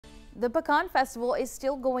The Pecan Festival is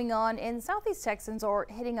still going on, and Southeast Texans are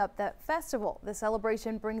hitting up that festival. The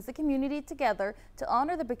celebration brings the community together to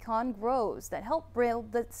honor the pecan groves that help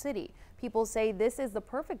build the city. People say this is the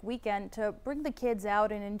perfect weekend to bring the kids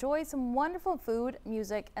out and enjoy some wonderful food,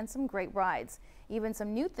 music, and some great rides. Even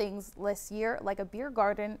some new things this year, like a beer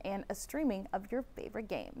garden and a streaming of your favorite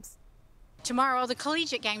games. Tomorrow the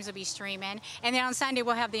collegiate games will be streaming, and then on Sunday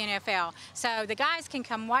we'll have the NFL. So the guys can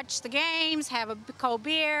come watch the games, have a cold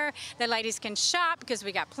beer. The ladies can shop because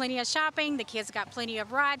we got plenty of shopping. The kids got plenty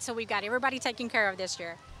of rides, so we've got everybody taken care of this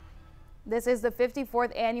year. This is the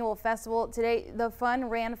 54th annual festival. Today the fun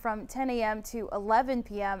ran from 10 a.m. to 11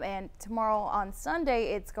 p.m. and tomorrow on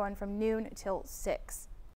Sunday it's going from noon till 6.